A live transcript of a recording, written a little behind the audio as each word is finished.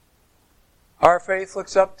Our faith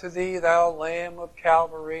looks up to thee, thou Lamb of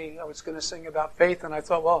Calvary. I was going to sing about faith, and I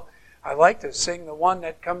thought, well, I like to sing the one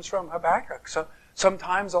that comes from Habakkuk. So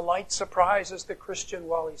sometimes a light surprises the Christian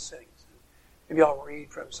while he sings. Maybe I'll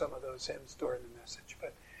read from some of those hymns during the message.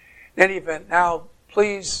 But in any event, now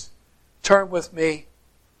please turn with me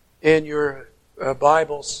in your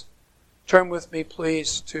Bibles. Turn with me,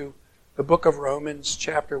 please, to the book of Romans,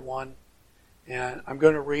 chapter 1. And I'm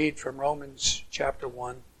going to read from Romans, chapter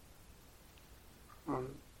 1.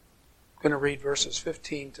 I'm going to read verses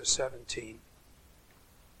 15 to 17.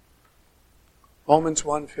 Romans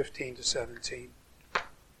 1, 15 to 17.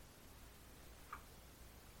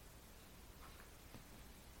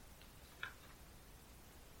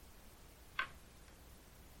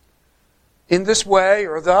 In this way,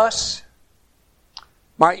 or thus,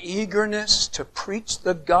 my eagerness to preach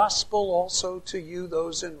the gospel also to you,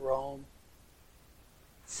 those in Rome.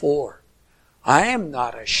 For I am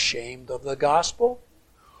not ashamed of the gospel,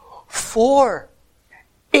 for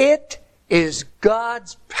it is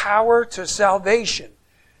God's power to salvation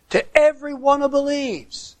to everyone who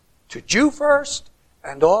believes, to Jew first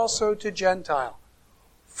and also to Gentile.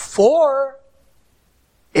 For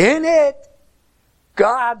in it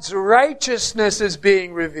God's righteousness is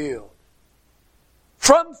being revealed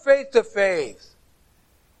from faith to faith,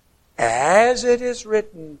 as it is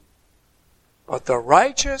written, but the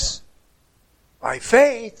righteous by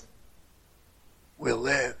faith will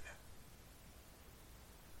live.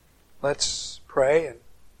 Let's pray and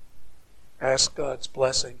ask God's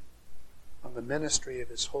blessing on the ministry of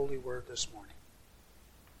His holy word this morning.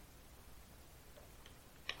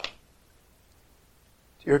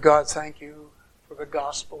 Dear God, thank you for the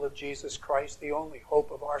gospel of Jesus Christ, the only hope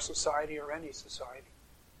of our society or any society.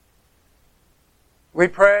 We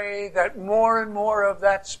pray that more and more of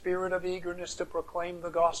that spirit of eagerness to proclaim the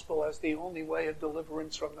gospel as the only way of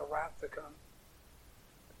deliverance from the wrath to come,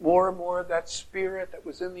 more and more of that spirit that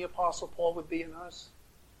was in the Apostle Paul would be in us,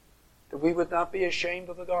 that we would not be ashamed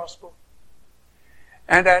of the gospel,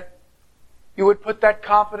 and that you would put that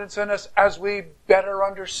confidence in us as we better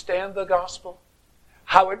understand the gospel,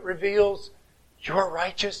 how it reveals your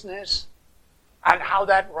righteousness, and how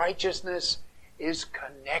that righteousness is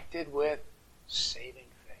connected with saving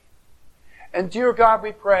faith. And dear God,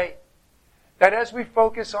 we pray that as we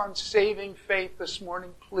focus on saving faith this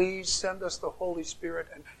morning, please send us the Holy Spirit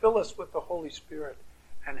and fill us with the Holy Spirit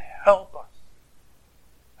and help us.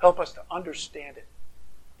 Help us to understand it,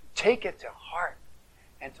 to take it to heart,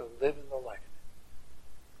 and to live in the light of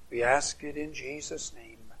it. We ask it in Jesus'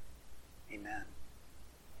 name. Amen.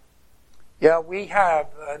 Yeah, we have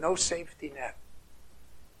no safety net.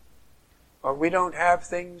 Or we don't have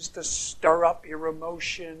things to stir up your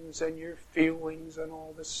emotions and your feelings and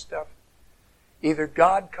all this stuff. Either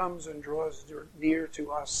God comes and draws near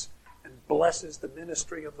to us and blesses the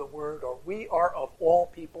ministry of the word, or we are of all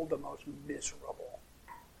people the most miserable.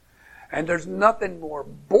 And there's nothing more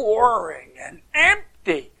boring and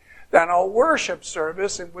empty than a worship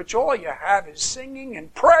service in which all you have is singing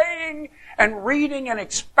and praying and reading and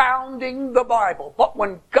expounding the Bible. But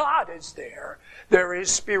when God is there, there is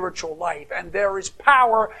spiritual life and there is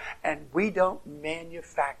power, and we don't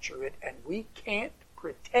manufacture it, and we can't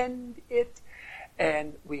pretend it,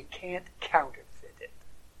 and we can't counterfeit it.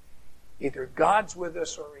 Either God's with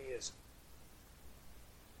us or He isn't.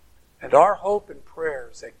 And our hope and prayer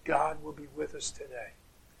is that God will be with us today,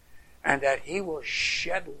 and that He will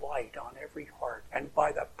shed light on every heart. And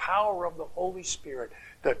by the power of the Holy Spirit,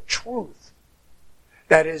 the truth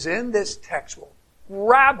that is in this text will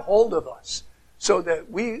grab hold of us so that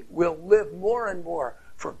we will live more and more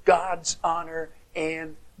for God's honor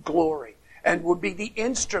and glory. And will be the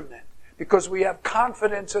instrument, because we have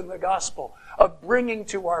confidence in the gospel, of bringing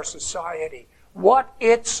to our society what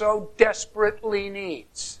it so desperately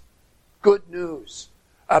needs. Good news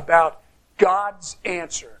about God's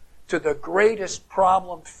answer to the greatest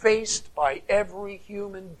problem faced by every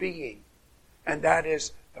human being, and that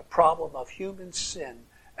is the problem of human sin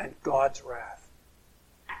and God's wrath.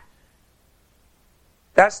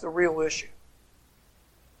 That's the real issue.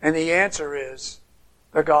 And the answer is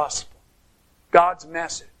the gospel, God's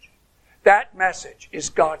message. That message is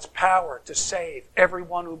God's power to save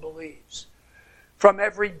everyone who believes, from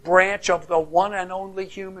every branch of the one and only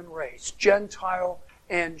human race, Gentile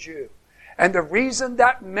and Jew. And the reason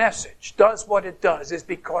that message does what it does is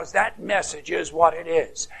because that message is what it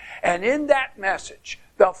is. And in that message,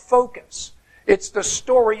 the focus, it's the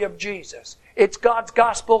story of Jesus. It's God's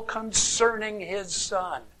gospel concerning His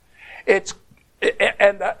Son. It's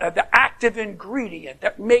and the active ingredient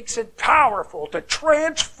that makes it powerful to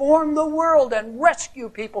transform the world and rescue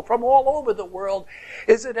people from all over the world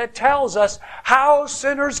is that it tells us how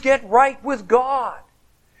sinners get right with God.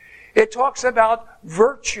 It talks about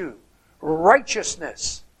virtue,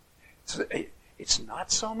 righteousness. It's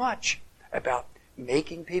not so much about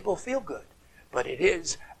making people feel good, but it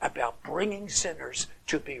is about bringing sinners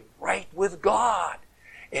to be right with God.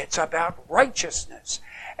 It's about righteousness.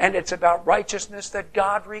 And it's about righteousness that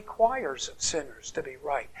God requires of sinners to be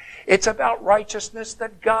right. It's about righteousness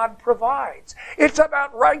that God provides. It's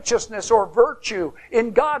about righteousness or virtue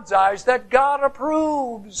in God's eyes that God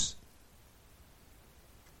approves.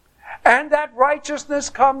 And that righteousness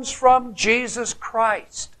comes from Jesus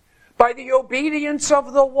Christ. By the obedience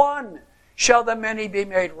of the one shall the many be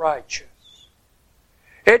made righteous.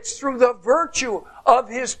 It's through the virtue of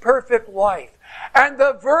His perfect life and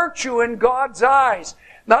the virtue in God's eyes,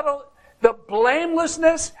 not only the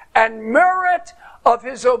blamelessness and merit of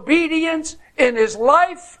His obedience in His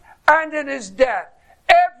life and in His death.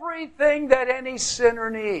 Everything that any sinner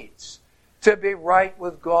needs to be right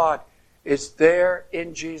with God is there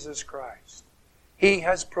in Jesus Christ. He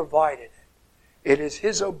has provided it. It is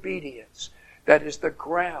His obedience that is the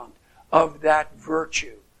ground of that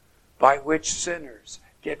virtue by which sinners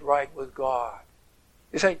get right with God.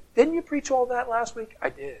 You say, didn't you preach all that last week? I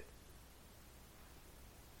did.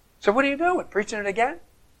 So what are you doing? Preaching it again?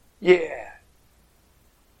 Yeah.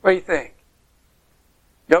 What do you think?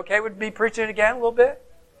 You okay with me preaching it again a little bit?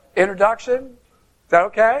 Introduction? Is that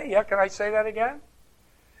okay? Yeah, can I say that again?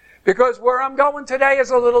 Because where I'm going today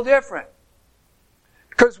is a little different.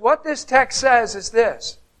 Because what this text says is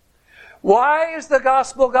this. Why is the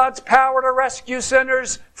gospel God's power to rescue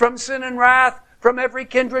sinners from sin and wrath from every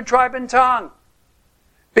kindred, tribe, and tongue?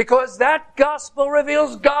 Because that gospel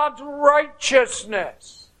reveals God's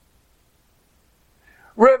righteousness.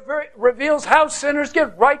 Reveals how sinners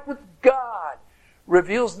get right with God.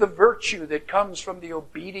 Reveals the virtue that comes from the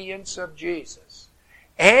obedience of Jesus.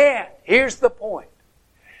 And here's the point.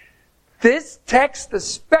 This text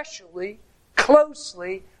especially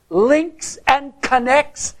closely links and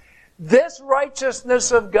connects this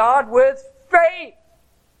righteousness of God with faith.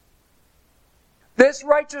 This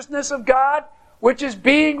righteousness of God, which is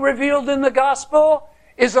being revealed in the gospel,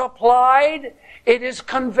 is applied, it is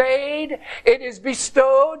conveyed, it is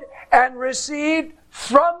bestowed and received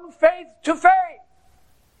from faith to faith.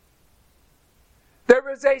 There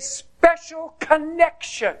is a special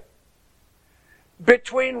connection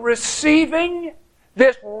between receiving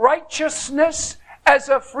this righteousness as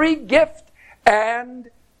a free gift and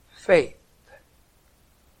faith.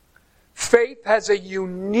 Faith has a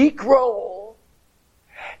unique role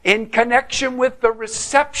in connection with the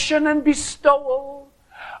reception and bestowal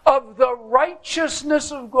of the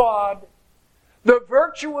righteousness of God, the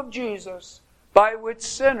virtue of Jesus, by which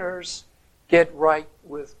sinners get right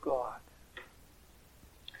with God.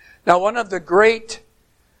 Now, one of the great,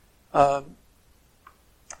 one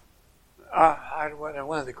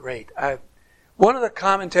of the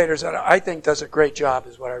commentators that I think does a great job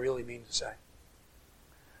is what I really mean to say.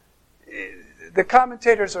 The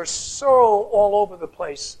commentators are so all over the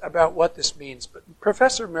place about what this means, but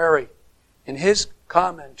Professor Murray, in his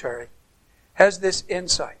commentary, has this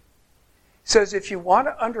insight. He says, if you want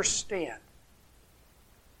to understand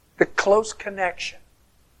the close connection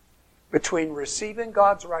between receiving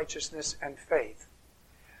God's righteousness and faith,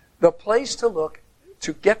 the place to look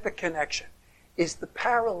to get the connection is the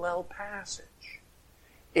parallel passage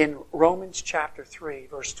in Romans chapter 3,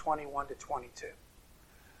 verse 21 to 22.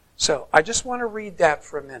 So, I just want to read that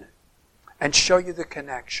for a minute and show you the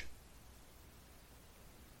connection.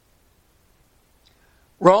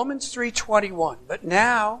 Romans 3:21. But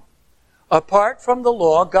now, apart from the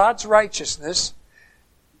law, God's righteousness,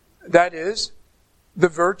 that is, the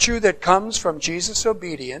virtue that comes from Jesus'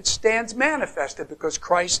 obedience, stands manifested because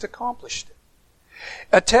Christ accomplished it.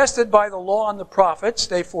 Attested by the law and the prophets,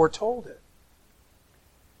 they foretold it.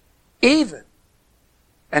 Even,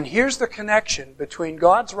 and here's the connection between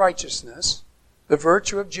God's righteousness, the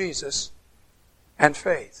virtue of Jesus, and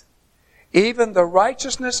faith. Even the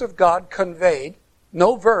righteousness of God conveyed,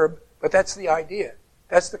 no verb, but that's the idea.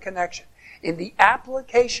 That's the connection. In the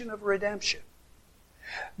application of redemption,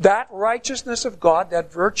 that righteousness of God,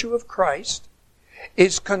 that virtue of Christ,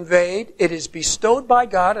 is conveyed, it is bestowed by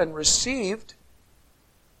God and received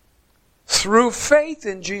through faith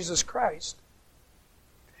in Jesus Christ.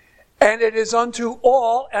 And it is unto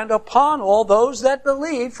all and upon all those that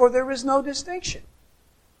believe, for there is no distinction.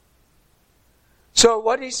 So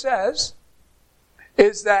what he says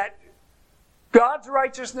is that God's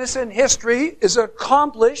righteousness in history is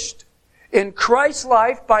accomplished In Christ's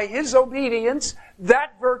life, by His obedience,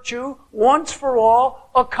 that virtue, once for all,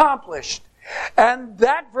 accomplished. And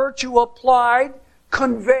that virtue applied,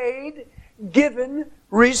 conveyed, given,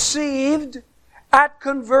 received at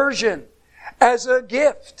conversion as a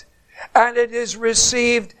gift. And it is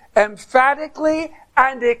received emphatically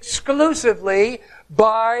and exclusively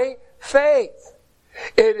by faith.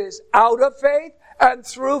 It is out of faith and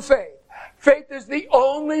through faith. Faith is the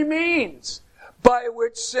only means by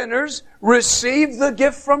which sinners receive the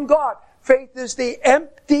gift from God. Faith is the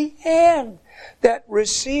empty hand that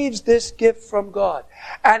receives this gift from God.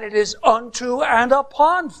 And it is unto and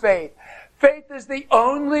upon faith. Faith is the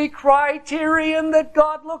only criterion that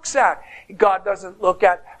God looks at. God doesn't look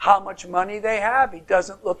at how much money they have. He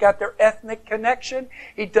doesn't look at their ethnic connection.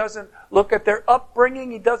 He doesn't look at their upbringing.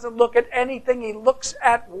 He doesn't look at anything. He looks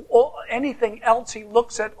at anything else. He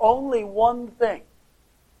looks at only one thing.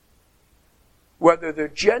 Whether they're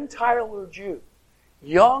Gentile or Jew,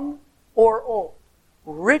 young or old,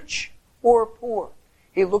 rich or poor.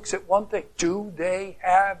 He looks at one thing. Do they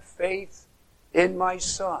have faith in my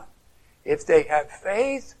Son? If they have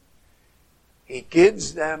faith, He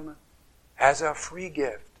gives them as a free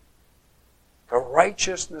gift the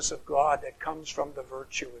righteousness of God that comes from the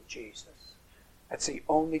virtue of Jesus. That's the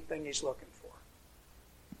only thing He's looking for.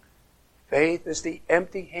 Faith is the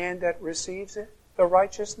empty hand that receives it, the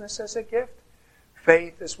righteousness as a gift.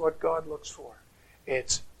 Faith is what God looks for.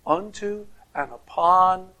 It's unto and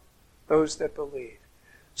upon those that believe.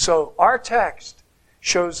 So our text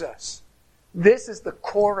shows us this is the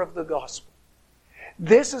core of the gospel.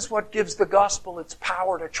 This is what gives the gospel its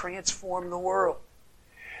power to transform the world.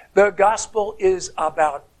 The gospel is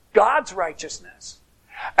about God's righteousness.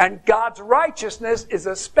 And God's righteousness is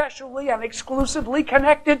especially and exclusively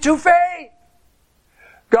connected to faith.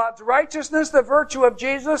 God's righteousness, the virtue of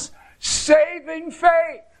Jesus, saving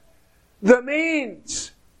faith, the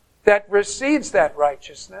means that receives that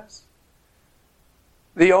righteousness.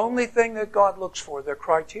 The only thing that God looks for, the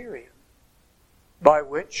criterion by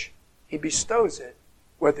which He bestows it,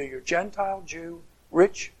 whether you're Gentile, Jew,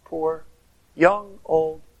 rich, poor, young,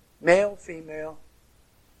 old, male, female,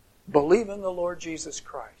 believe in the Lord Jesus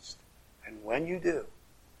Christ. And when you do,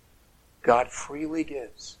 God freely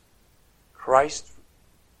gives Christ's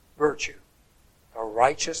virtue, the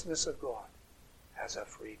righteousness of God, as a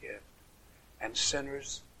free gift. And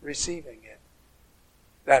sinners receiving it,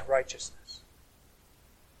 that righteousness.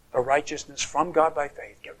 The righteousness from God by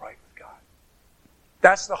faith, get right with God.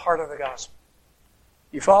 That's the heart of the gospel.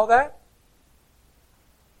 You follow that?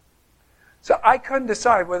 So I couldn't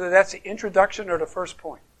decide whether that's the introduction or the first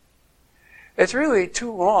point. It's really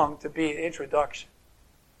too long to be an introduction.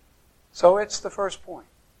 So it's the first point.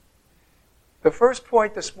 The first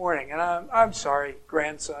point this morning, and I'm sorry,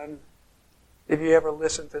 grandson, if you ever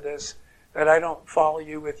listen to this, that I don't follow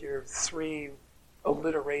you with your 3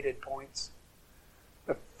 alliterated points.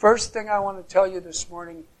 The first thing I want to tell you this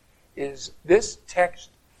morning is this text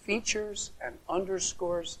features and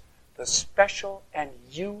underscores the special and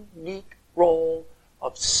unique role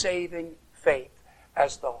of saving faith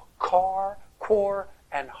as the core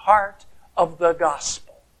and heart of the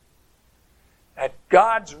gospel. That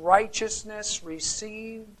God's righteousness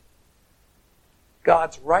received,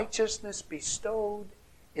 God's righteousness bestowed,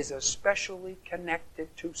 is especially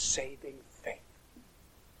connected to saving faith.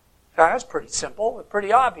 Now, that's pretty simple,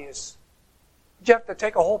 pretty obvious. You have to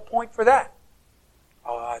take a whole point for that.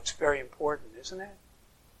 Oh, it's very important, isn't it?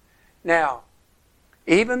 Now,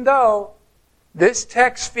 even though this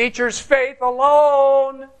text features faith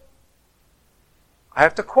alone, I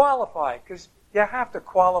have to qualify, because you have to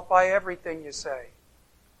qualify everything you say.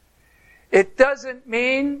 It doesn't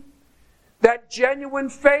mean that genuine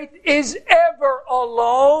faith is ever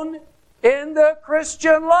alone in the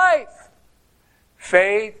Christian life.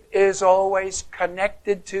 Faith is always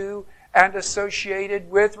connected to and associated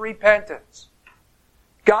with repentance.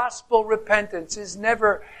 Gospel repentance is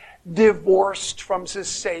never divorced from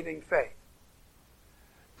saving faith.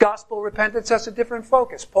 Gospel repentance has a different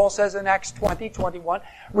focus. Paul says in Acts 20:21,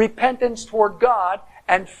 repentance toward God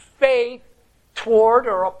and faith toward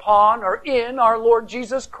or upon or in our Lord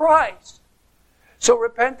Jesus Christ. So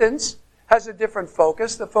repentance has a different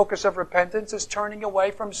focus. The focus of repentance is turning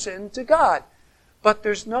away from sin to God. But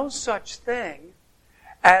there's no such thing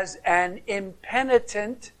as an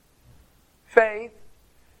impenitent faith,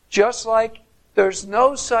 just like there's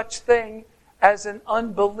no such thing as an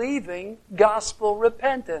unbelieving gospel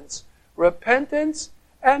repentance. Repentance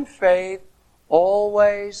and faith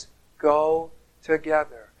always go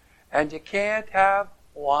together. And you can't have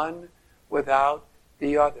one without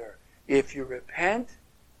the other. If you repent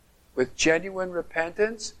with genuine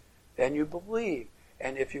repentance, then you believe.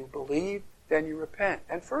 And if you believe, then you repent.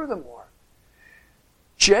 And furthermore,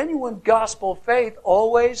 genuine gospel faith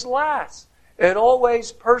always lasts. It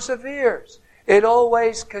always perseveres. It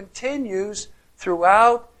always continues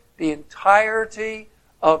throughout the entirety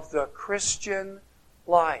of the Christian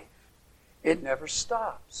life. It never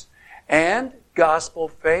stops. And gospel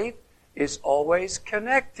faith is always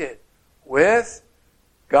connected with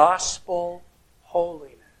gospel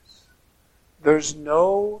holiness. There's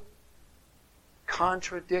no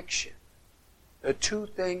contradiction. The two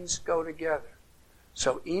things go together.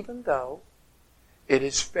 So even though it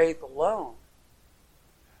is faith alone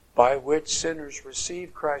by which sinners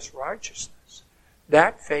receive Christ's righteousness,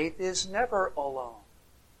 that faith is never alone.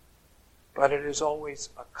 But it is always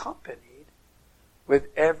accompanied with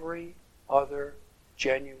every other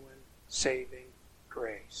genuine saving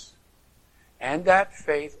grace. And that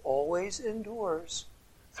faith always endures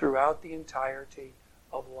throughout the entirety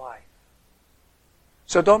of life.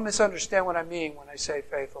 So don't misunderstand what I mean when I say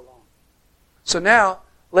faith alone. So now,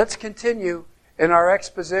 let's continue in our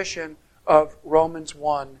exposition of Romans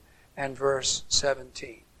 1 and verse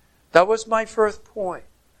 17. That was my first point.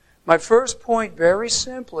 My first point, very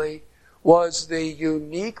simply, was the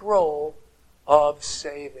unique role of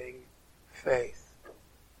saving faith.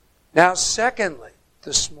 Now, secondly,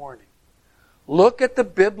 this morning, look at the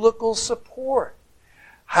biblical support.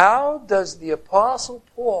 How does the Apostle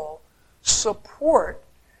Paul support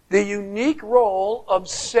the unique role of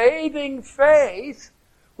saving faith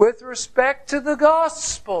with respect to the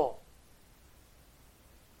gospel?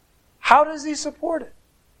 How does he support it?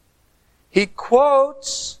 He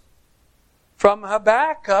quotes from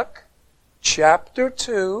Habakkuk chapter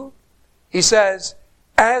 2. He says,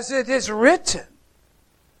 "As it is written,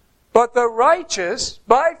 but the righteous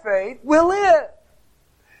by faith will live."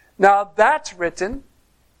 Now that's written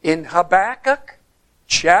in Habakkuk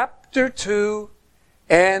chapter 2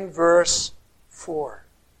 and verse 4.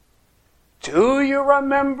 Do you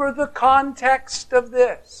remember the context of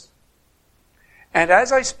this? And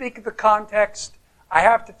as I speak of the context, I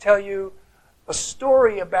have to tell you a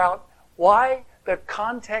story about why the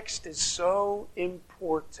context is so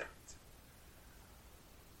important.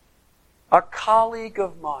 A colleague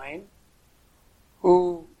of mine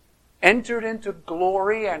who entered into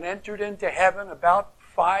glory and entered into heaven about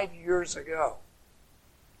 5 years ago.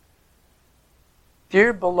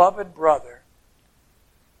 Dear beloved brother,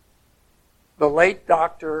 the late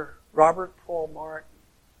Dr. Robert Paul Martin,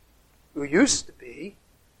 who used to be,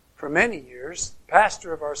 for many years,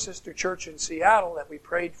 pastor of our sister church in Seattle that we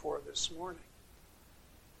prayed for this morning.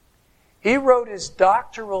 He wrote his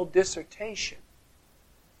doctoral dissertation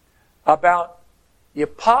about the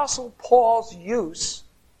Apostle Paul's use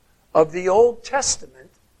of the Old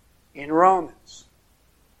Testament in Romans.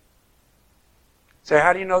 So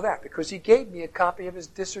how do you know that? Because he gave me a copy of his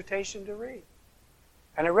dissertation to read.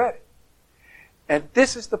 And I read it. And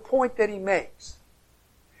this is the point that he makes.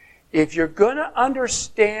 If you're going to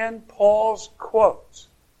understand Paul's quotes,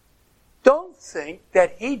 don't think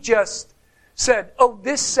that he just said, "Oh,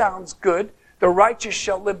 this sounds good. The righteous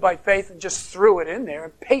shall live by faith," and just threw it in there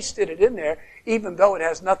and pasted it in there, even though it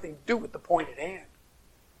has nothing to do with the point at hand,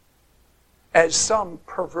 as some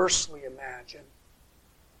perversely imagine.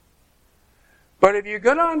 But if you're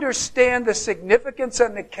going to understand the significance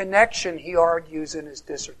and the connection he argues in his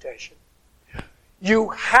dissertation, you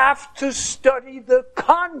have to study the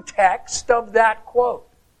context of that quote.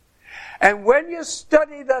 And when you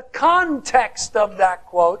study the context of that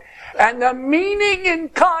quote and the meaning in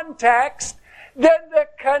context, then the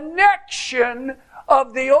connection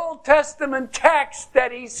of the Old Testament text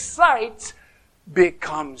that he cites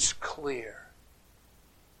becomes clear.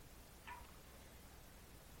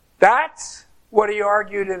 That's what he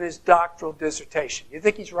argued in his doctoral dissertation. You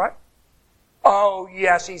think he's right? Oh,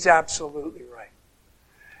 yes, he's absolutely right.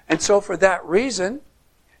 And so for that reason,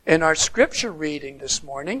 in our scripture reading this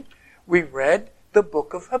morning, we read the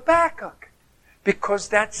book of Habakkuk, because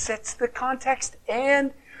that sets the context.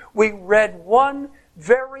 And we read one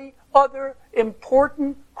very other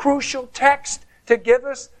important, crucial text to give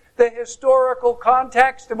us the historical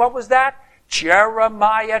context. And what was that?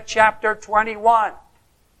 Jeremiah chapter 21.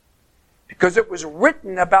 Because it was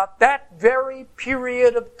written about that very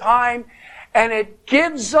period of time, and it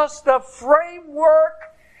gives us the framework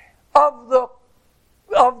of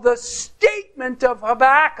the statement of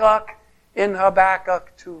Habakkuk in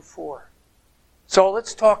Habakkuk 2:4. So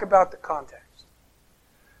let's talk about the context.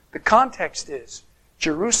 The context is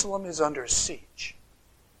Jerusalem is under siege.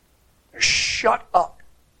 They're shut up.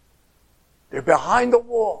 They're behind the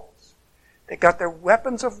walls. They got their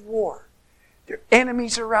weapons of war. Their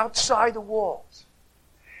enemies are outside the walls.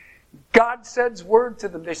 God sends word to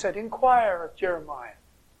them. They said, inquire of Jeremiah.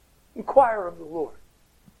 Inquire of the Lord.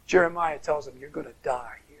 Jeremiah tells them, you're going to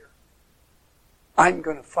die here. I'm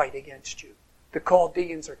going to fight against you. The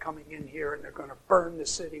Chaldeans are coming in here and they're going to burn the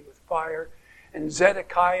city with fire. And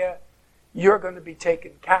Zedekiah, you're going to be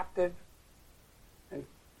taken captive.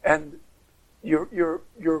 And your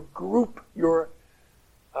group, your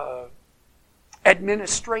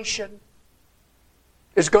administration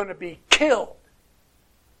is going to be killed.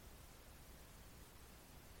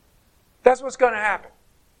 That's what's going to happen.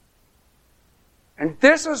 And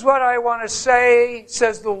this is what I want to say,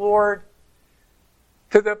 says the Lord,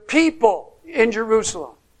 to the people in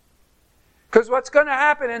Jerusalem. Because what's going to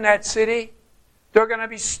happen in that city, they're going to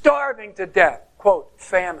be starving to death. Quote,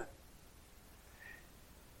 famine.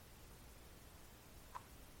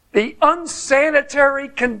 The unsanitary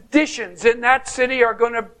conditions in that city are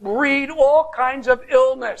going to breed all kinds of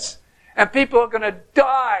illness. And people are going to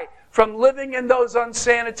die from living in those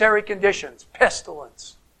unsanitary conditions.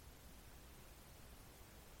 Pestilence.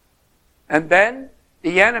 And then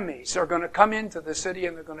the enemies are going to come into the city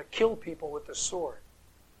and they're going to kill people with the sword.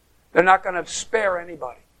 They're not going to spare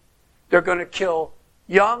anybody. They're going to kill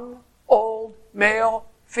young, old, male,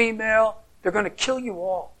 female. They're going to kill you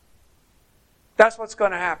all. That's what's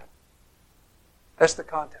going to happen. That's the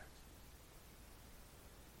context.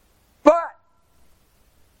 But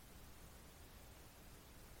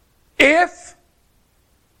if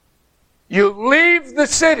you leave the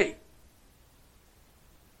city,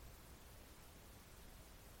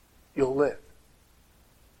 you'll live.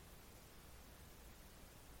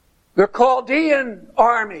 The Chaldean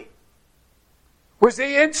army was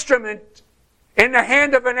the instrument in the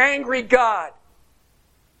hand of an angry God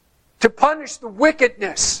to punish the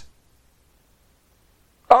wickedness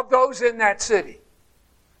of those in that city.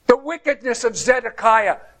 The wickedness of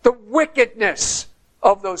Zedekiah. The wickedness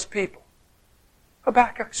of those people.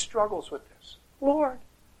 Habakkuk struggles with this. Lord,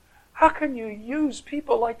 how can you use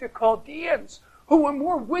people like the Chaldeans who were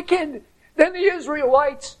more wicked than the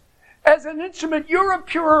Israelites as an instrument? You're of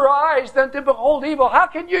purer eyes than to behold evil. How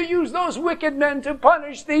can you use those wicked men to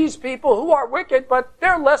punish these people who are wicked, but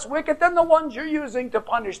they're less wicked than the ones you're using to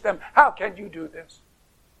punish them? How can you do this?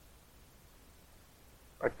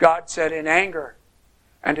 But God said, in anger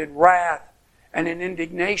and in wrath and in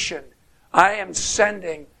indignation, I am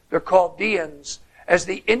sending the Chaldeans as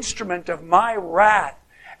the instrument of my wrath.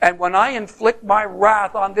 And when I inflict my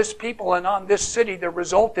wrath on this people and on this city, the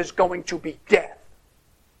result is going to be death.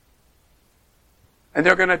 And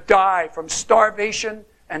they're going to die from starvation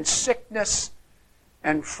and sickness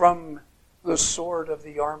and from the sword of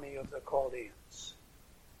the army of the Chaldeans.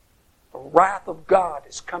 The wrath of God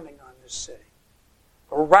is coming on this city.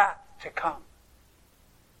 The wrath to come.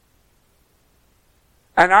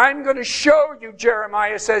 And I'm going to show you,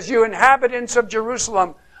 Jeremiah says, you inhabitants of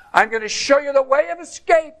Jerusalem, I'm going to show you the way of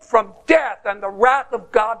escape from death and the wrath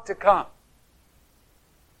of God to come.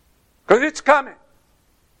 Because it's coming.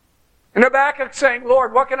 And Habakkuk's saying,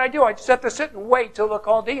 Lord, what can I do? I just have to sit and wait till the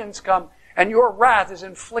Chaldeans come and your wrath is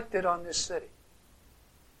inflicted on this city.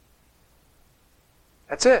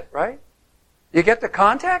 That's it, right? You get the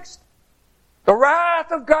context? The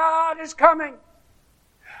wrath of God is coming.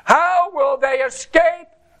 How will they escape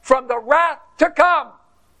from the wrath to come?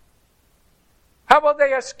 How will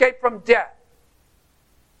they escape from death?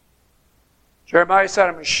 Jeremiah said,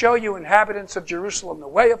 I'm going to show you, inhabitants of Jerusalem, the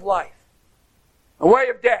way of life, the way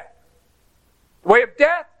of death. The way of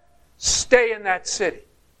death, stay in that city.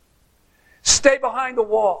 Stay behind the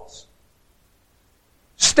walls.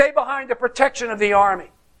 Stay behind the protection of the army.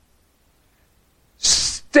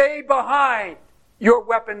 Stay behind your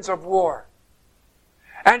weapons of war.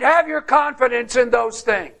 And have your confidence in those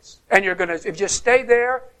things. And you're going to, if you stay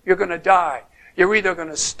there, you're going to die. You're either going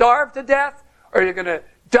to starve to death or you're going to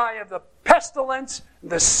die of the pestilence,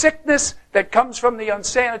 the sickness that comes from the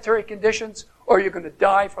unsanitary conditions, or you're going to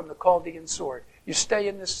die from the Chaldean sword. You stay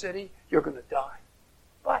in this city, you're going to die.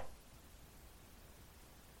 But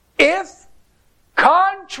if,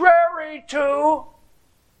 contrary to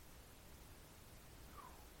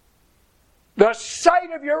the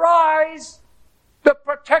sight of your eyes, the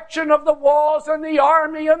protection of the walls and the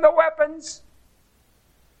army and the weapons,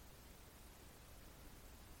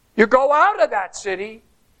 you go out of that city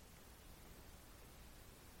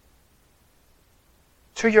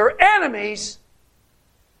to your enemies,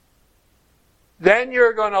 then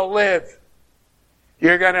you're going to live.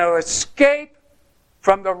 You're going to escape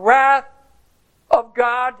from the wrath of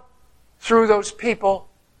God through those people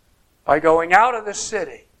by going out of the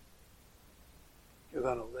city. You're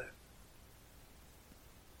going to live.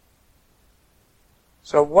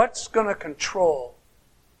 So what's going to control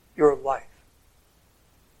your life?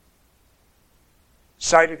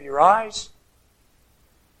 Sight of your eyes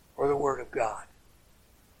or the Word of God?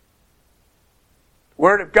 The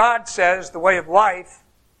Word of God says the way of life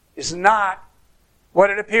is not what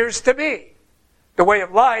it appears to be. The way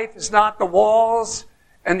of life is not the walls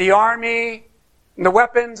and the army and the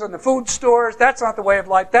weapons and the food stores. That's not the way of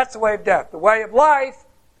life. That's the way of death. The way of life,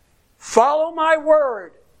 follow my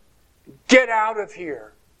word. Get out of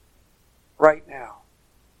here right now.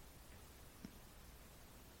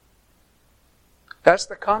 That's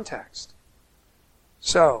the context.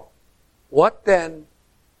 So, what then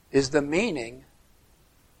is the meaning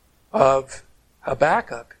of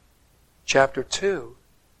Habakkuk chapter 2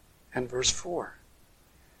 and verse 4?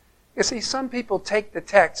 You see, some people take the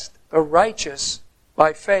text, the righteous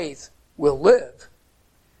by faith will live.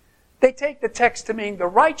 They take the text to mean the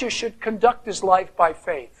righteous should conduct his life by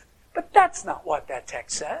faith. But that's not what that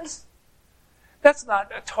text says. That's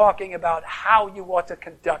not talking about how you ought to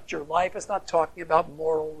conduct your life. It's not talking about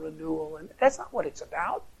moral renewal. And that's not what it's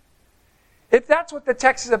about. If that's what the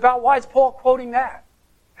text is about, why is Paul quoting that?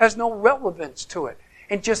 It has no relevance to it.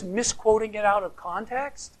 And just misquoting it out of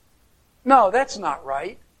context? No, that's not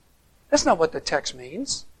right. That's not what the text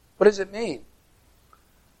means. What does it mean?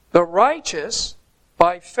 The righteous,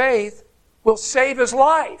 by faith, will save his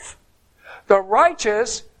life. The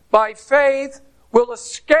righteous, by faith, will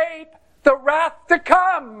escape the wrath to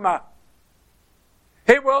come.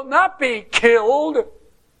 He will not be killed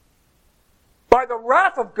by the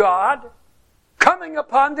wrath of God coming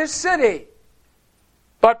upon this city,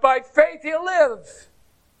 but by faith he'll live.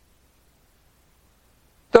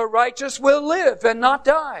 The righteous will live and not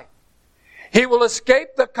die. He will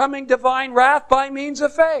escape the coming divine wrath by means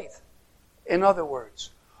of faith. In other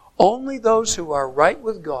words, only those who are right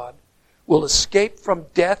with God will escape from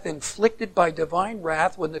death inflicted by divine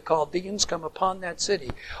wrath when the Chaldeans come upon that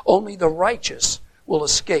city. Only the righteous will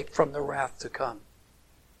escape from the wrath to come,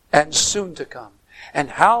 and soon to come.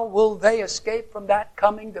 And how will they escape from that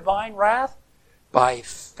coming divine wrath? By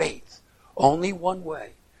faith. Only one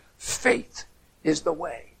way. Faith is the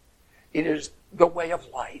way. It is the way of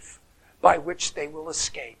life by which they will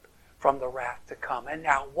escape from the wrath to come. And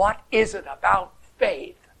now, what is it about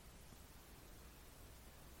faith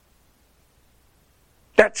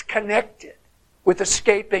that's connected with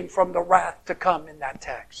escaping from the wrath to come in that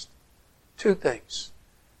text? Two things,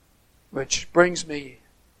 which brings me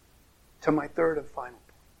to my third and final point.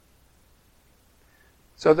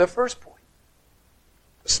 So the first point,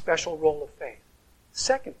 the special role of faith. The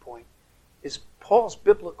second point is Paul's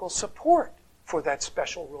biblical support for that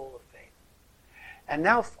special role of faith. And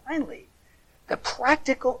now finally, the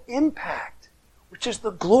practical impact, which is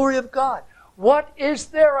the glory of God. What is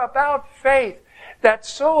there about faith that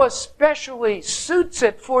so especially suits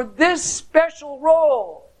it for this special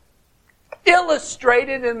role?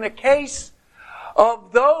 Illustrated in the case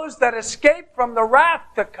of those that escaped from the wrath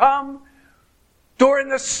to come during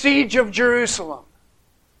the siege of Jerusalem.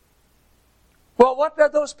 Well, what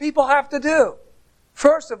did those people have to do?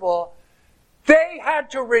 First of all, they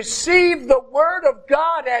had to receive the Word of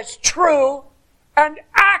God as true and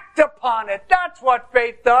act upon it. That's what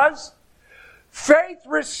faith does. Faith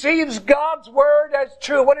receives God's Word as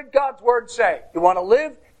true. What did God's Word say? You want to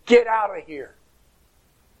live? Get out of here.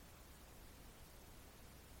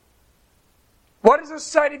 What does the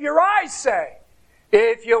sight of your eyes say?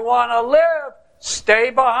 If you want to live, stay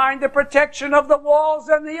behind the protection of the walls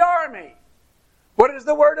and the army. What does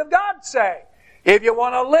the Word of God say? If you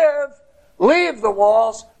want to live, leave the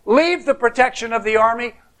walls, leave the protection of the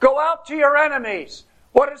army, go out to your enemies.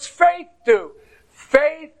 What does faith do?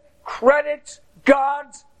 Faith credits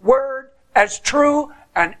God's Word as true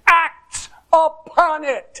and acts upon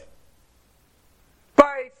it.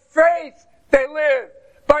 By faith they live.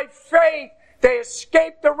 By faith they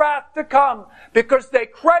escape the wrath to come because they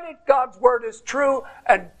credit God's Word as true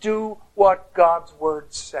and do what God's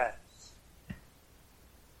Word says.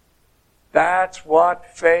 That's what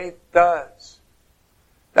faith does.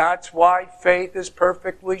 That's why faith is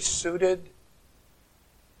perfectly suited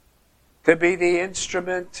to be the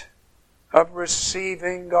instrument of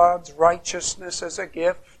receiving God's righteousness as a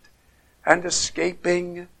gift and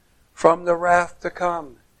escaping from the wrath to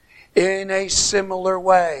come. In a similar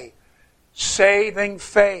way, saving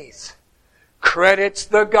faith credits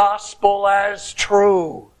the gospel as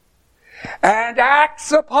true and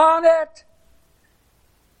acts upon it.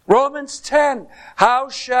 Romans 10,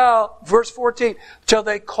 verse 14, shall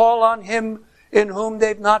they call on him in whom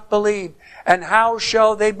they've not believed? And how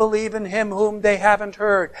shall they believe in him whom they haven't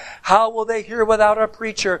heard? How will they hear without a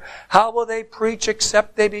preacher? How will they preach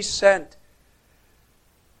except they be sent?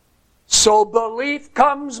 So belief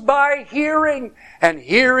comes by hearing, and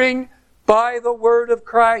hearing by the word of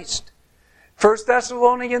Christ. 1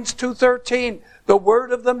 Thessalonians 2:13, the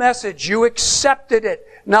word of the message, you accepted it,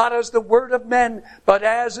 not as the word of men, but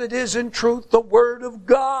as it is in truth the word of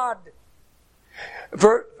God.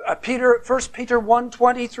 1 Peter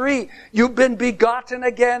 1:23, you've been begotten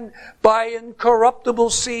again by incorruptible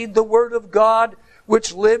seed, the word of God,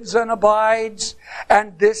 which lives and abides,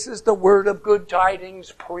 and this is the word of good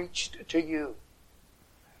tidings preached to you.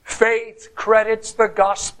 Faith credits the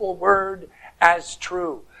gospel word as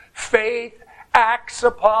true. Faith acts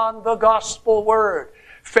upon the gospel word.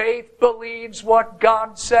 Faith believes what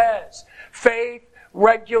God says. Faith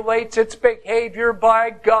regulates its behavior by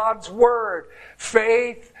God's word.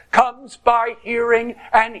 Faith comes by hearing,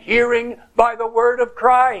 and hearing by the word of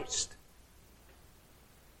Christ.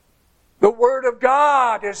 The word of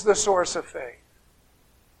God is the source of faith.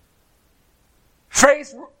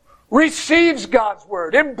 Faith receives God's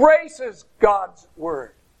word, embraces God's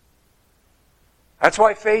word. That's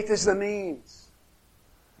why faith is the means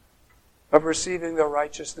of receiving the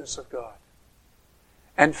righteousness of God.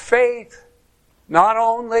 And faith not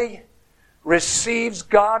only receives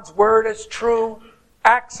God's word as true,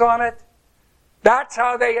 acts on it. That's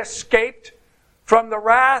how they escaped from the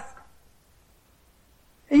wrath.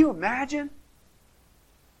 Can you imagine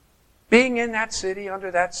being in that city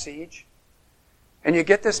under that siege, and you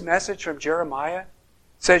get this message from Jeremiah? It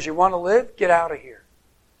says, you want to live? Get out of here.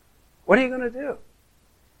 What are you going to do?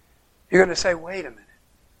 You're going to say, wait a minute.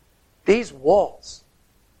 These walls,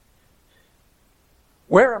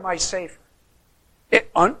 where am I safer?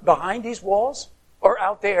 Behind these walls, or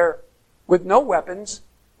out there with no weapons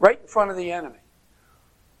right in front of the enemy?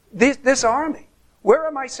 This army, where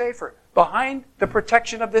am I safer? Behind the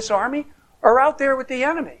protection of this army, or out there with the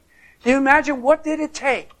enemy? Can you imagine what did it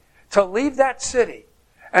take to leave that city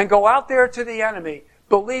and go out there to the enemy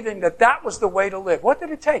believing that that was the way to live? What did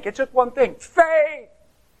it take? It took one thing: faith.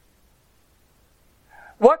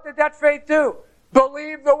 What did that faith do?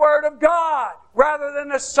 Believe the word of God rather than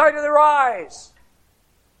the sight of their eyes.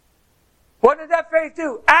 What did that faith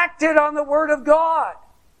do? Acted on the word of God.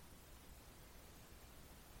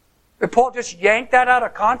 Did Paul just yank that out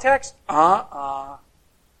of context? No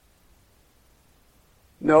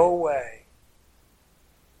way.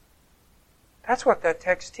 That's what that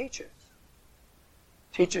text teaches.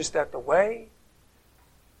 It teaches that the way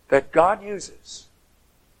that God uses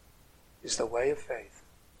is the way of faith.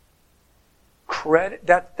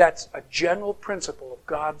 That's a general principle of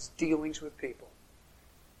God's dealings with people.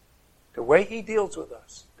 The way He deals with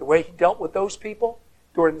us, the way He dealt with those people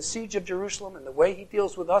during the siege of Jerusalem, and the way He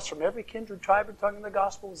deals with us from every kindred, tribe, and tongue in the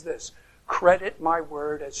gospel is this: credit my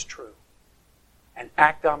word as true and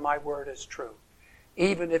act on my word as true.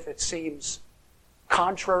 Even if it seems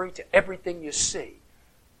contrary to everything you see,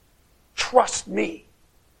 trust me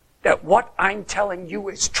that what I'm telling you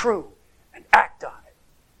is true and act on it.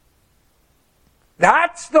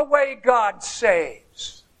 That's the way God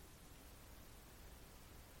saves.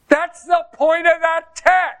 That's the point of that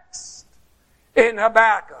text in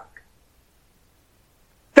Habakkuk.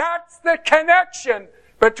 That's the connection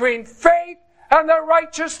between faith and the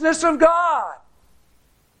righteousness of God.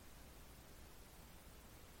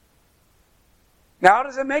 Now,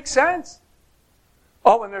 does it make sense?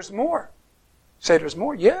 Oh, and there's more. Say there's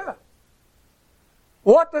more? Yeah.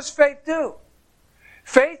 What does faith do?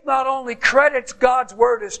 Faith not only credits God's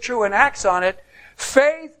word as true and acts on it,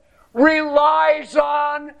 faith relies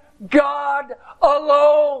on God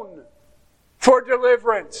alone for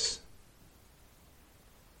deliverance.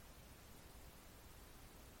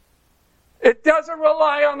 It doesn't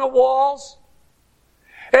rely on the walls.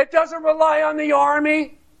 It doesn't rely on the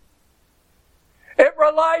army. It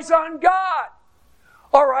relies on God.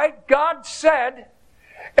 All right, God said,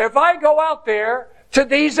 if I go out there to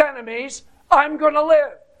these enemies, I'm going to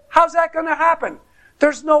live. How's that going to happen?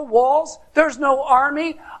 There's no walls. There's no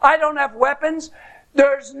army. I don't have weapons.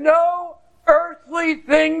 There's no earthly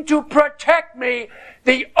thing to protect me.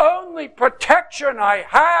 The only protection I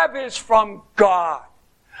have is from God.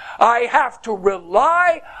 I have to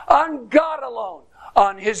rely on God alone,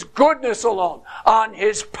 on His goodness alone, on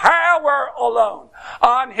His power alone,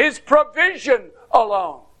 on His provision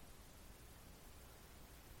alone.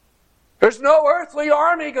 There's no earthly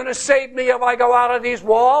army going to save me if I go out of these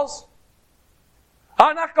walls.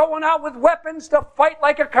 I'm not going out with weapons to fight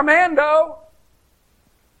like a commando.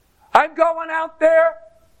 I'm going out there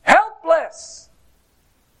helpless.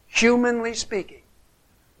 Humanly speaking,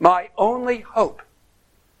 my only hope,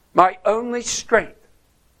 my only strength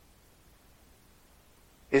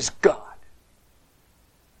is God.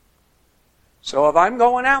 So if I'm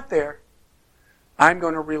going out there I'm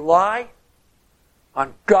going to rely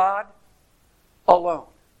on God alone,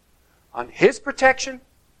 on His protection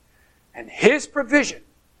and His provision.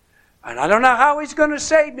 And I don't know how He's going to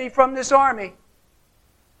save me from this army,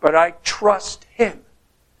 but I trust Him.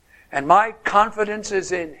 And my confidence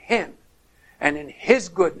is in Him and in His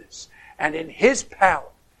goodness and in His power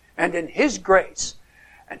and in His grace.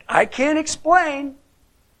 And I can't explain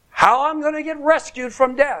how I'm going to get rescued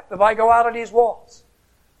from death if I go out of these walls.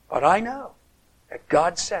 But I know that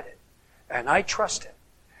God said it, and I trust Him,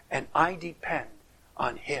 and I depend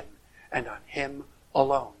on Him and on Him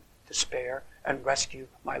alone to spare and rescue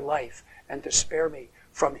my life and to spare me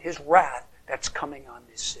from His wrath that's coming on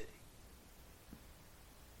this city.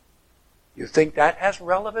 You think that has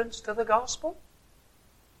relevance to the gospel?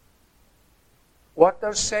 What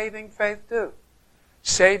does saving faith do?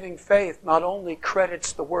 Saving faith not only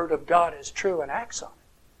credits the Word of God as true and acts on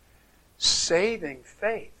it. Saving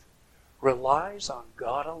faith relies on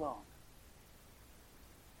God alone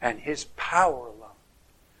and His power alone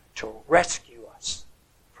to rescue us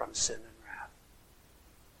from sin and wrath.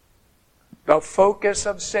 The focus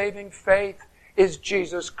of saving faith is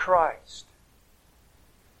Jesus Christ.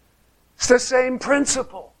 It's the same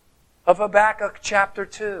principle of Habakkuk chapter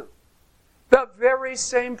 2. The very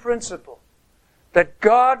same principle that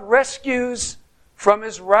God rescues from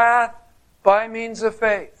His wrath by means of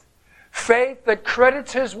faith. Faith that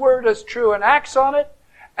credits His word as true and acts on it,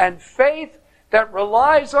 and faith that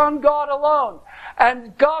relies on God alone.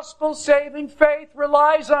 And gospel-saving faith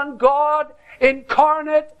relies on God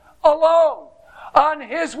incarnate alone, on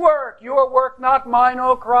His work. Your work, not mine,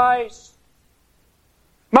 O Christ.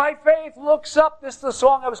 My faith looks up, this is the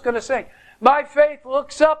song I was going to sing. My faith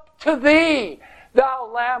looks up to Thee, Thou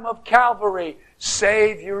Lamb of Calvary,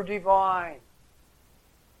 Savior divine.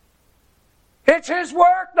 It's His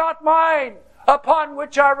work, not mine, upon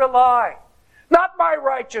which I rely. Not my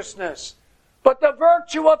righteousness, but the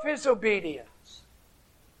virtue of His obedience.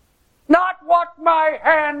 Not what my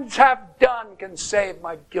hands have done can save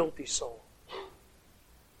my guilty soul.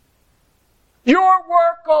 Your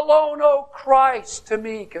work alone, O Christ, to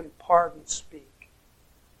me can pardon speak.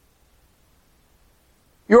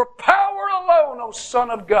 Your power alone, O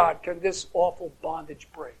Son of God, can this awful bondage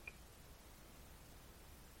break.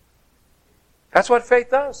 That's what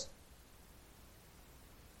faith does.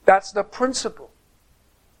 That's the principle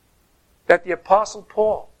that the Apostle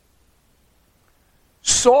Paul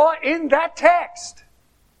saw in that text.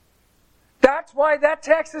 That's why that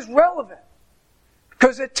text is relevant.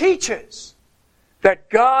 Because it teaches that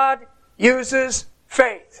God uses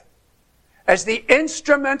faith as the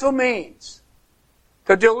instrumental means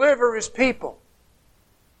to deliver His people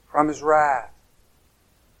from His wrath.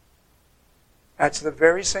 That's the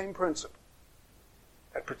very same principle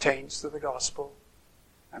that pertains to the gospel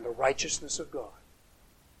and the righteousness of God.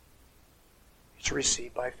 It's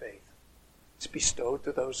received by faith. It's bestowed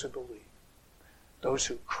to those who believe. Those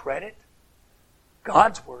who credit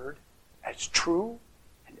God's word as true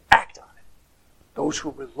and act on it. Those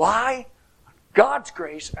who rely on God's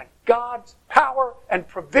grace and God's power and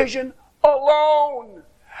provision alone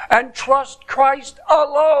and trust Christ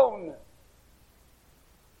alone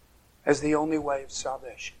as the only way of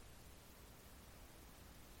salvation.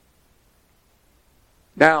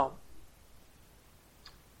 Now,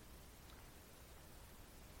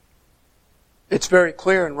 it's very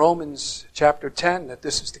clear in Romans chapter 10 that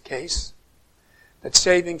this is the case. That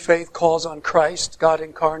saving faith calls on Christ, God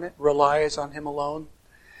incarnate, relies on Him alone.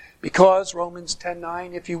 Because, Romans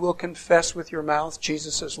 10:9, if you will confess with your mouth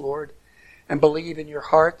Jesus as Lord and believe in your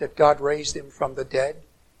heart that God raised Him from the dead,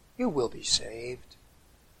 you will be saved.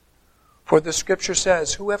 For the Scripture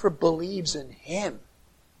says, whoever believes in Him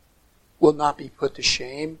will not be put to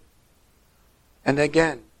shame. And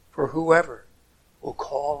again, for whoever will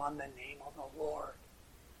call on the name of the Lord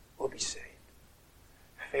will be saved.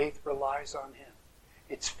 Faith relies on Him.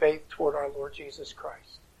 It's faith toward our Lord Jesus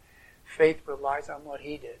Christ. Faith relies on what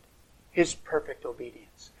He did, His perfect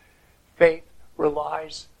obedience. Faith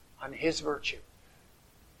relies on His virtue.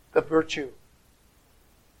 The virtue,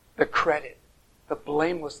 the credit, the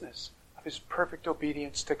blamelessness of His perfect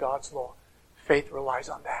obedience to God's law. Faith relies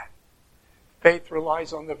on that. Faith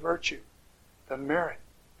relies on the virtue, the merit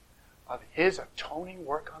of His atoning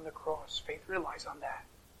work on the cross. Faith relies on that.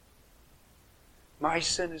 My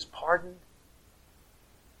sin is pardoned.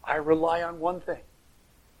 I rely on one thing.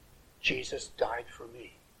 Jesus died for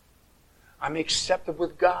me. I'm accepted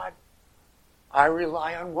with God. I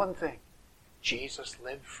rely on one thing. Jesus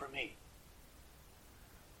lived for me.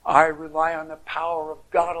 I rely on the power of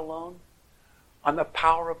God alone, on the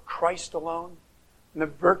power of Christ alone, and the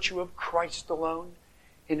virtue of Christ alone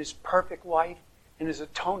in His perfect life in His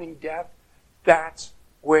atoning death, that's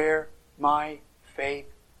where my faith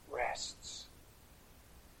rests.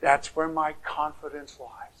 That's where my confidence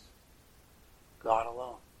lies. God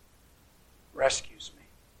alone rescues me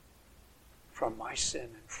from my sin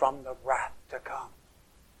and from the wrath to come.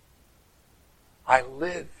 I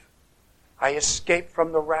live. I escape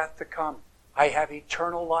from the wrath to come. I have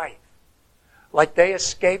eternal life. Like they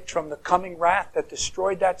escaped from the coming wrath that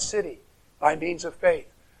destroyed that city by means of faith,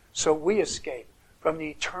 so we escape from the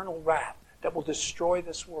eternal wrath that will destroy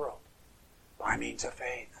this world by means of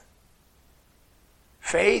faith.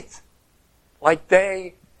 Faith, like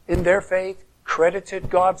they, in their faith, credited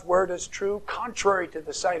God's word as true, contrary to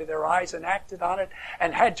the sight of their eyes, and acted on it,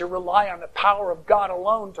 and had to rely on the power of God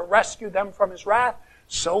alone to rescue them from His wrath,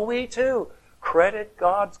 so we too credit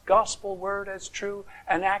God's gospel word as true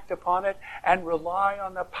and act upon it and rely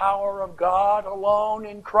on the power of God alone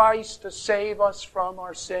in Christ to save us from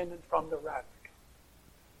our sin and from the wrath.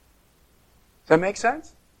 Does that make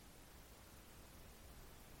sense?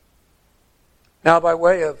 Now, by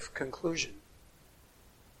way of conclusion,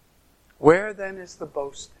 where then is the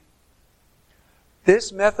boasting?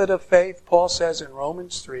 This method of faith, Paul says in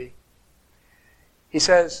Romans 3, he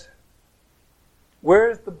says, where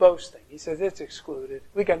is the boasting? He says it's excluded.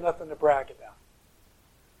 We got nothing to brag about.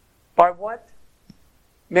 By what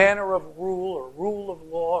manner of rule or rule of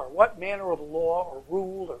law, or what manner of law or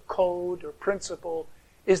rule or code or principle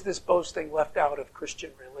is this boasting left out of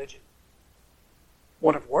Christian religion?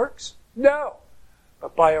 One of works? No.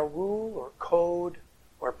 But by a rule or code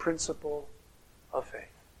or principle of faith.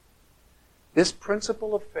 This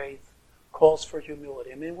principle of faith calls for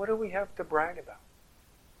humility. I mean, what do we have to brag about?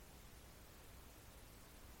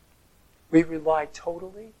 We rely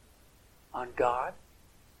totally on God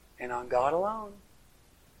and on God alone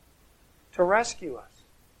to rescue us.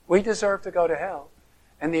 We deserve to go to hell,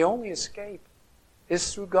 and the only escape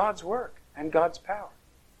is through God's work and God's power.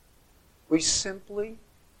 We simply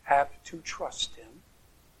have to trust Him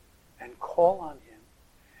and call on Him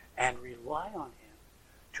and rely on Him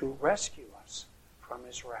to rescue us from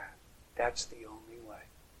His wrath. That's the only way.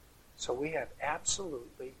 So we have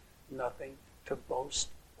absolutely nothing to boast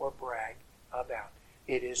or brag about.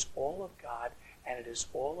 It is all of God, and it is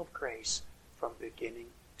all of grace from beginning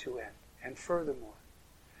to end. And furthermore,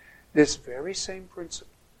 this very same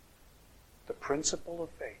principle, the principle of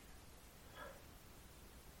faith,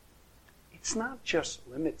 it's not just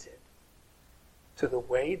limited to the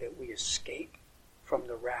way that we escape from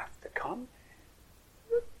the wrath to come.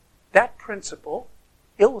 That principle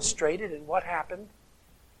illustrated in what happened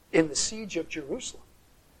in the siege of Jerusalem.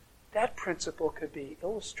 That principle could be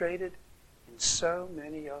illustrated in so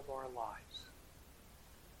many of our lives.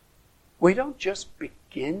 We don't just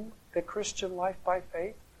begin the Christian life by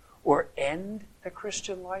faith or end the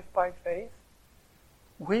Christian life by faith.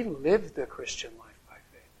 We live the Christian life by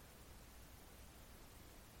faith.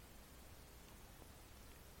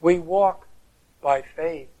 We walk by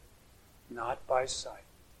faith, not by sight.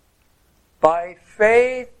 By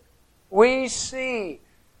faith, we see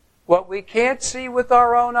what we can't see with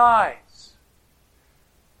our own eyes.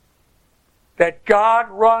 That God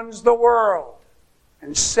runs the world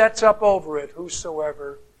and sets up over it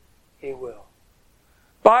whosoever He will.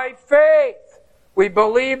 By faith, we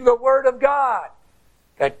believe the Word of God,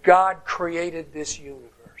 that God created this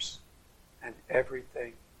universe and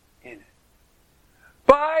everything in it.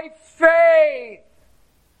 By faith,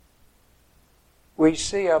 we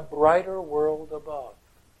see a brighter world above.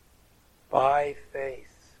 By faith,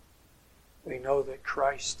 we know that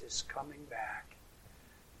Christ is coming back.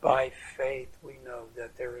 By faith, we know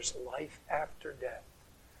that there is life after death.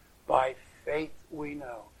 By faith, we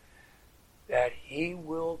know that He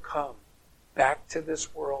will come back to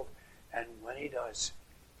this world, and when He does,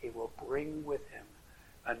 He will bring with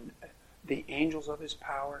Him the angels of His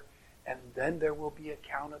power, and then there will be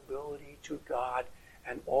accountability to God,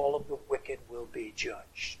 and all of the wicked will be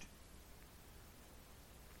judged.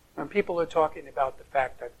 When people are talking about the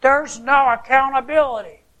fact that there's no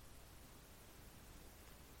accountability,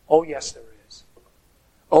 oh yes there is.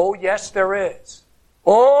 Oh yes there is.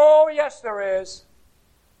 Oh yes there is.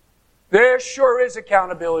 There sure is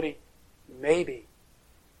accountability. Maybe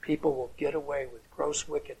people will get away with gross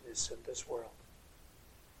wickedness in this world.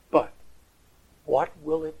 But what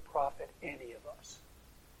will it profit any of us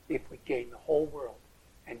if we gain the whole world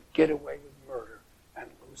and get away with murder and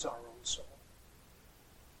lose our own soul?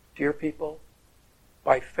 Dear people,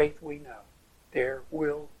 by faith we know there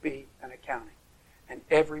will be an accounting, and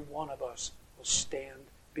every one of us will stand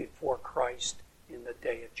before Christ in the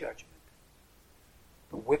day of judgment.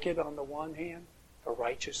 The wicked on the one hand, the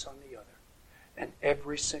righteous on the other. And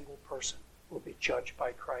every single person will be judged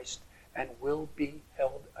by Christ and will be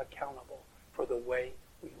held accountable for the way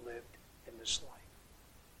we lived in this life.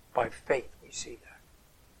 By faith we see that.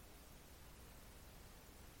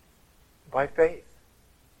 By faith.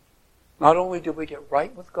 Not only do we get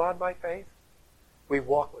right with God by faith, we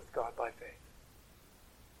walk with God by faith.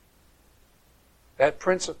 That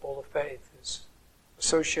principle of faith is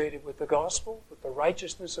associated with the gospel, with the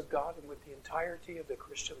righteousness of God, and with the entirety of the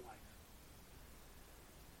Christian life.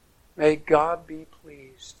 May God be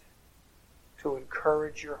pleased to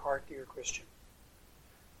encourage your heart, dear Christian,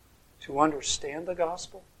 to understand the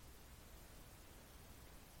gospel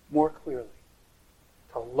more clearly,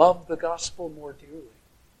 to love the gospel more dearly,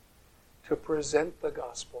 to present the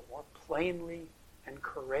gospel more plainly and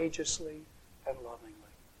courageously and lovingly,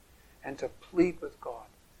 and to plead with God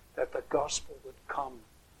that the gospel would come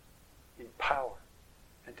in power,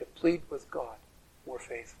 and to plead with God more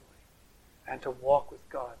faithfully, and to walk with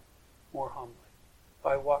God more humbly.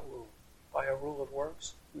 By what rule? By a rule of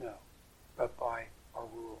works? No, but by a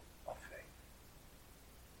rule of faith.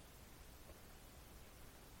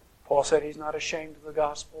 Paul said he's not ashamed of the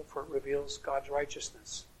gospel, for it reveals God's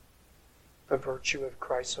righteousness, the virtue of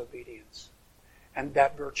Christ's obedience. And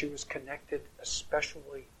that virtue is connected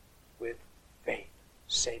especially with faith,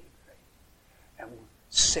 saving faith. And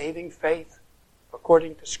saving faith,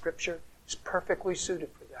 according to Scripture, is perfectly suited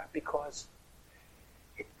for that because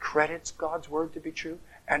it credits God's word to be true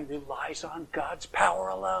and relies on God's power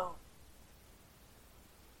alone.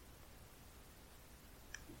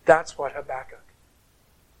 That's what Habakkuk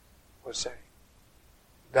was saying.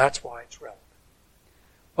 That's why it's relevant.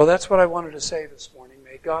 Well, that's what I wanted to say this morning.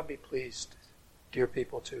 May God be pleased, dear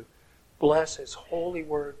people, to bless His holy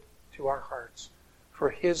word to our hearts for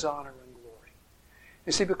His honor and glory.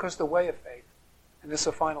 You see, because the way of faith, and this is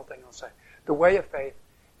the final thing I'll say, the way of faith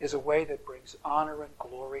is a way that brings honor and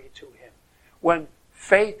glory to Him. When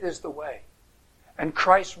faith is the way, and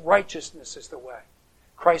Christ's righteousness is the way,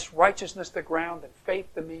 Christ's righteousness the ground and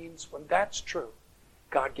faith the means, when that's true,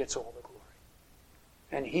 God gets all the glory.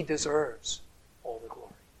 And He deserves all the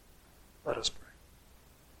glory. Let us pray.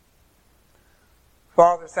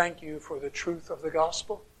 Father, thank You for the truth of the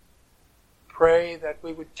gospel. Pray that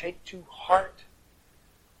we would take to heart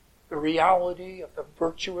the reality of the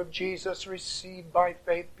virtue of Jesus received by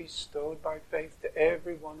faith, bestowed by faith to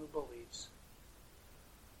everyone who believes.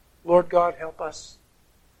 Lord God, help us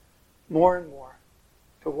more and more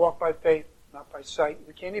to walk by faith, not by sight.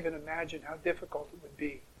 We can't even imagine how difficult it would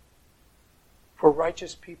be for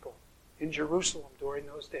righteous people in Jerusalem during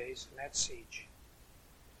those days in that siege.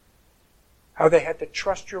 How they had to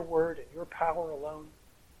trust Your word and Your power alone.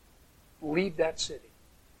 Leave that city.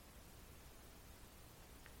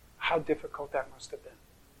 How difficult that must have been.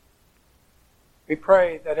 We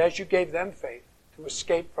pray that as You gave them faith to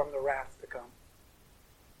escape from the wrath to come,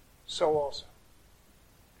 so also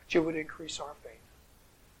that You would increase our faith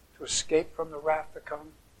to escape from the wrath to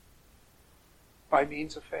come by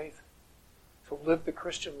means of faith, to live the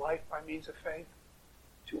Christian life by means of faith,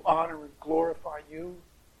 to honor and glorify You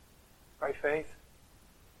by faith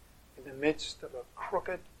in the midst of a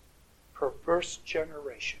crooked, perverse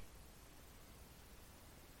generation.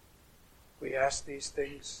 We ask these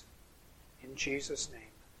things in Jesus' name.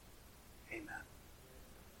 Amen.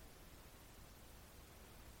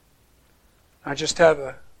 I just have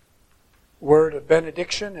a word of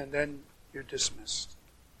benediction and then you're dismissed.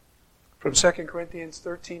 From 2 Corinthians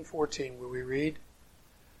 13:14, where we read,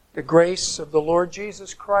 "The grace of the Lord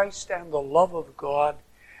Jesus Christ and the love of God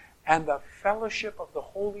and the fellowship of the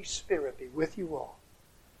Holy Spirit be with you all.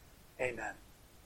 Amen."